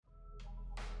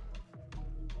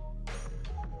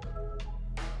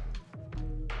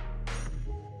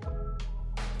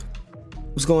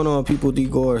What's going on, people?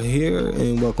 DGore here,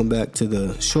 and welcome back to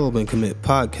the Show Up and Commit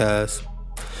podcast.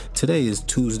 Today is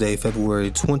Tuesday,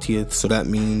 February 20th, so that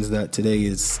means that today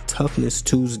is Toughness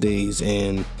Tuesdays,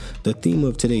 and the theme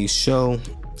of today's show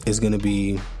is going to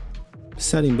be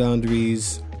setting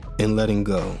boundaries and letting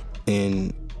go,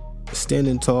 and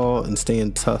standing tall and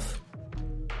staying tough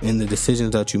in the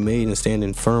decisions that you made and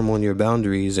standing firm on your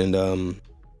boundaries. And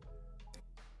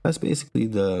that's basically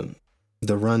the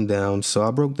rundown. So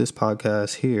I broke this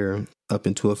podcast here up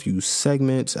into a few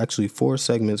segments, actually 4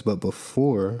 segments. But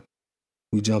before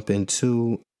we jump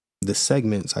into the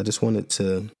segments, I just wanted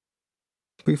to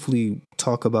briefly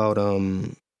talk about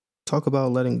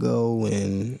letting go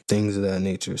and things of that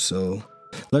nature. So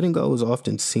letting go is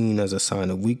often seen as a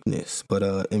sign of weakness, but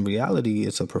in reality,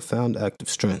 it's a profound act of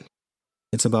strength.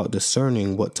 It's about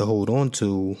discerning what to hold on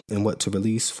to and what to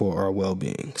release for our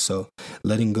well-being. So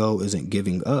letting go isn't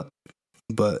giving up,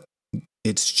 but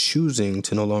it's choosing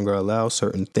to no longer allow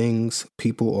certain things,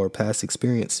 people, or past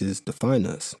experiences define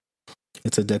us.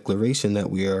 It's a declaration that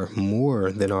we are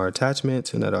more than our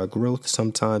attachments and that our growth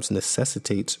sometimes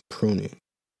necessitates pruning.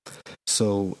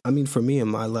 So, for me in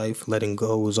my life, letting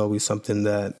go was always something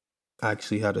that I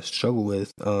actually had a struggle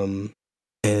with. And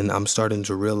I'm starting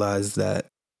to realize that,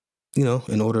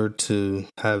 in order to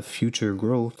have future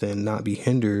growth and not be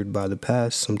hindered by the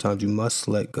past, sometimes you must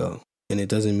let go. And it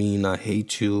doesn't mean I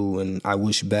hate you and I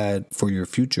wish bad for your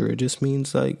future. It just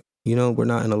means we're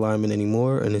not in alignment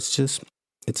anymore. And it's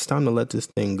time to let this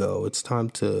thing go. It's time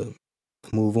to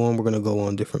move on. We're going to go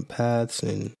on different paths,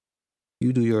 and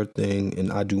you do your thing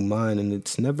and I do mine. And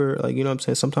it's never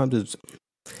sometimes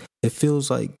it feels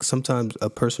like sometimes a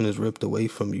person is ripped away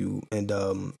from you.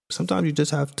 And sometimes you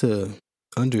just have to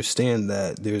understand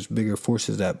that there's bigger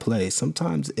forces at play.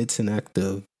 Sometimes it's an act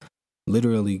of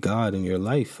literally God in your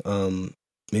life.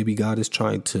 Maybe God is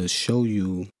trying to show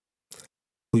you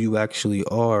who you actually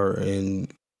are,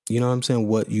 and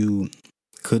what you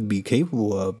could be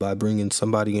capable of by bringing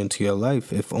somebody into your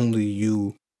life. If only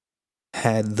you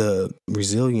had the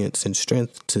resilience and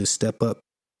strength to step up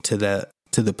to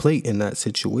the plate in that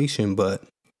situation. But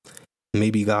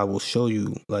maybe God will show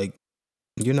you,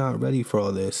 you're not ready for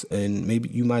all this, and maybe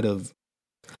you might have.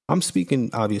 I'm speaking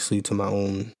obviously to my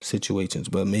own situations,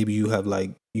 but maybe you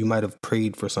might have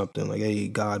prayed for something like, hey,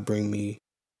 God, bring me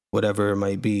whatever it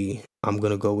might be. I'm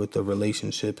going to go with a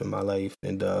relationship in my life.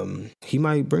 And he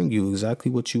might bring you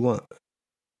exactly what you want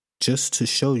just to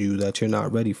show you that you're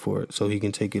not ready for it. So he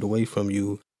can take it away from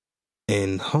you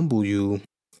and humble you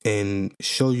and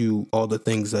show you all the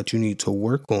things that you need to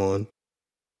work on.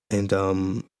 And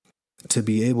to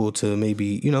be able to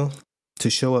maybe, to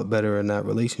show up better in that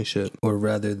relationship, or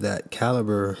rather that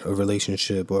caliber of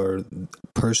relationship or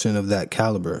person of that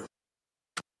caliber.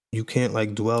 You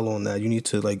can't dwell on that. You need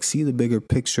to see the bigger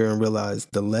picture and realize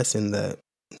the lesson that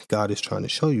God is trying to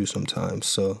show you sometimes.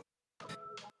 So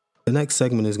the next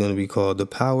segment is going to be called The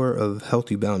Power of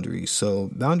Healthy Boundaries.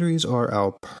 So boundaries are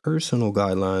our personal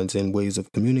guidelines and ways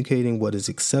of communicating what is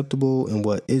acceptable and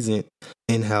what isn't,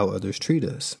 and how others treat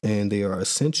us. And they are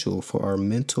essential for our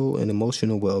mental and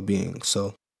emotional well-being.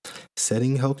 So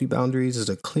setting healthy boundaries is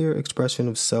a clear expression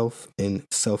of self and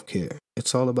self-care.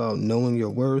 It's all about knowing your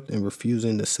worth and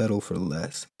refusing to settle for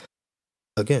less.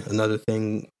 Again, another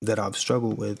thing that I've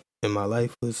struggled with in my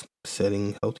life was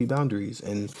setting healthy boundaries.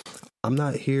 And I'm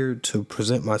not here to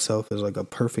present myself as a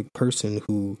perfect person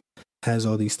who has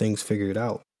all these things figured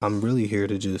out. I'm really here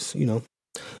to just,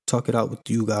 talk it out with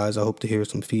you guys. I hope to hear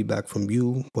some feedback from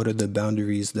you. What are the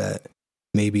boundaries that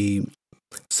maybe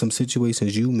some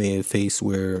situations you may have faced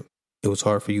where it was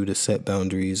hard for you to set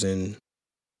boundaries and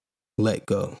let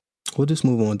go? We'll just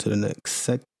move on to the next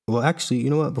Well, actually, you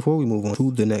know what? Before we move on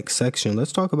to the next section,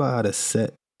 let's talk about how to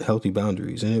set healthy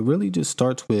boundaries. And it really just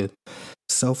starts with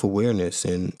self-awareness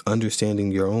and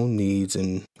understanding your own needs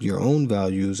and your own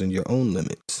values and your own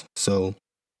limits. So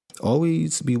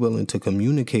always be willing to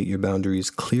communicate your boundaries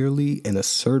clearly and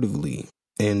assertively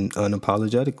and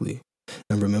unapologetically.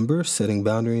 And remember, setting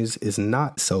boundaries is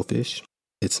not selfish.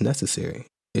 It's necessary.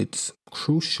 It's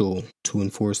crucial to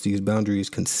enforce these boundaries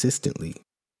consistently.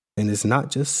 And it's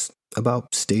not just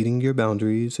about stating your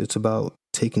boundaries. It's about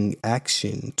taking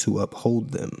action to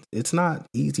uphold them. It's not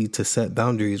easy to set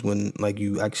boundaries when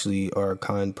you actually are a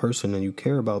kind person and you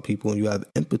care about people and you have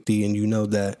empathy, and you know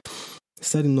that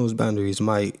setting those boundaries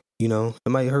might, it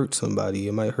might hurt somebody.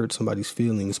 It might hurt somebody's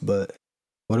feelings. But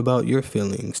what about your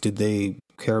feelings? Did they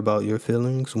care about your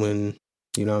feelings when,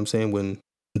 when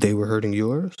they were hurting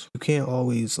yours? You can't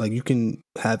always, you can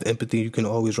have empathy. You can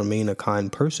always remain a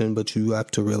kind person, but you have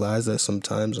to realize that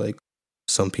sometimes,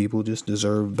 some people just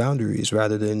deserve boundaries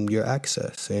rather than your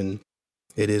access. And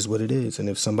it is what it is. And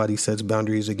if somebody sets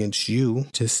boundaries against you,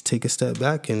 just take a step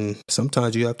back. And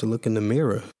sometimes you have to look in the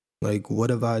mirror. Like, what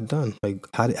have I done? Like,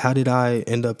 how did I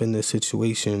end up in this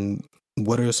situation?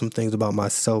 What are some things about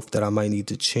myself that I might need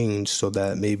to change so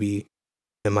that maybe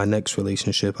in my next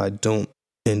relationship, I don't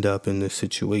end up in this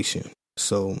situation?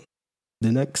 So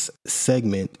the next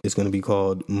segment is going to be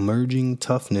called Merging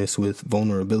Toughness with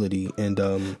Vulnerability. And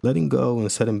letting go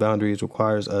and setting boundaries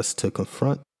requires us to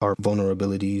confront our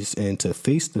vulnerabilities and to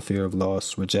face the fear of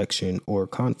loss, rejection, or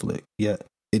conflict. Yet,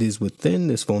 it is within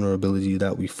this vulnerability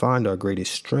that we find our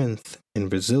greatest strength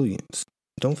and resilience.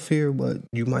 Don't fear what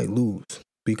you might lose,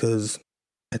 because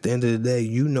at the end of the day,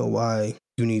 you know why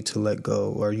you need to let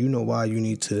go, or you know why you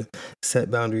need to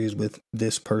set boundaries with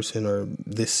this person or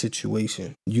this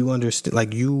situation. You understand,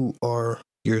 like, you are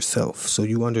yourself, so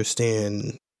you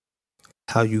understand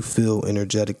how you feel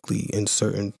energetically in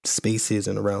certain spaces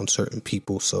and around certain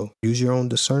people. So use your own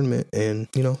discernment and,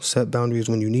 set boundaries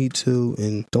when you need to,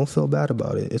 and don't feel bad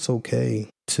about it. It's okay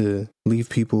to leave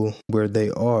people where they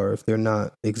are if they're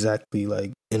not exactly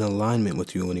like in alignment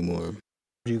with you anymore.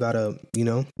 You gotta,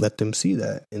 let them see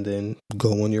that and then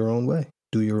go on your own way,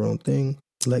 do your own thing,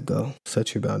 let go,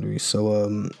 set your boundaries.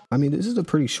 So, this is a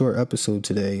pretty short episode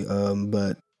today,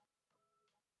 but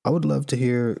I would love to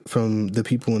hear from the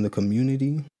people in the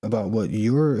community about what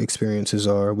your experiences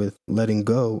are with letting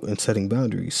go and setting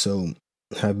boundaries. So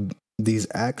have these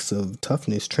acts of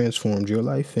toughness transformed your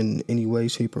life in any way,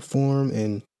 shape, or form?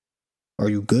 And are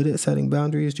you good at setting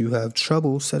boundaries? Do you have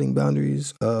trouble setting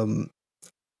boundaries?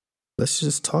 Let's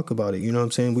just talk about it. You know what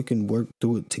I'm saying? We can work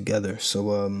through it together.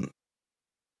 So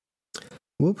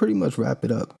we'll pretty much wrap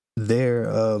it up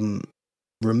there.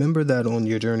 Remember that on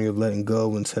your journey of letting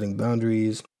go and setting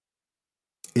boundaries,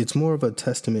 it's more of a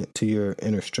testament to your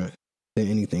inner strength than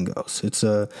anything else. It's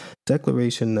a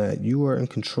declaration that you are in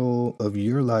control of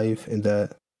your life and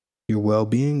that your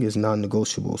well-being is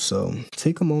non-negotiable. So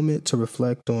take a moment to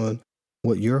reflect on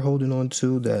what you're holding on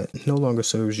to that no longer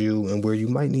serves you and where you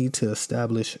might need to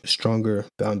establish stronger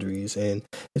boundaries. And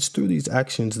it's through these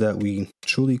actions that we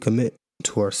truly commit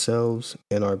to ourselves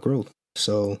and our growth.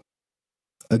 So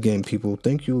again, people,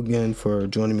 thank you again for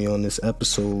joining me on this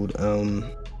episode.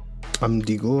 I'm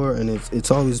DGore, and it's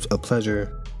always a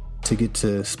pleasure to get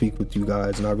to speak with you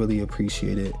guys, and I really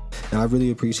appreciate it. And I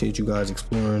really appreciate you guys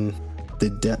exploring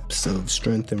the depths of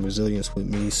strength and resilience with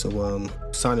me. So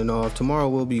signing off. Tomorrow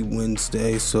will be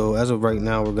Wednesday, so as of right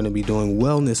now we're going to be doing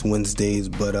Wellness Wednesdays,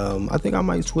 but I think I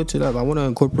might switch it up. I want to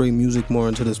incorporate music more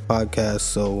into this podcast,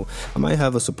 so I might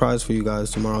have a surprise for you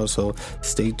guys tomorrow, so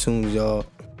stay tuned, y'all.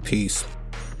 Peace.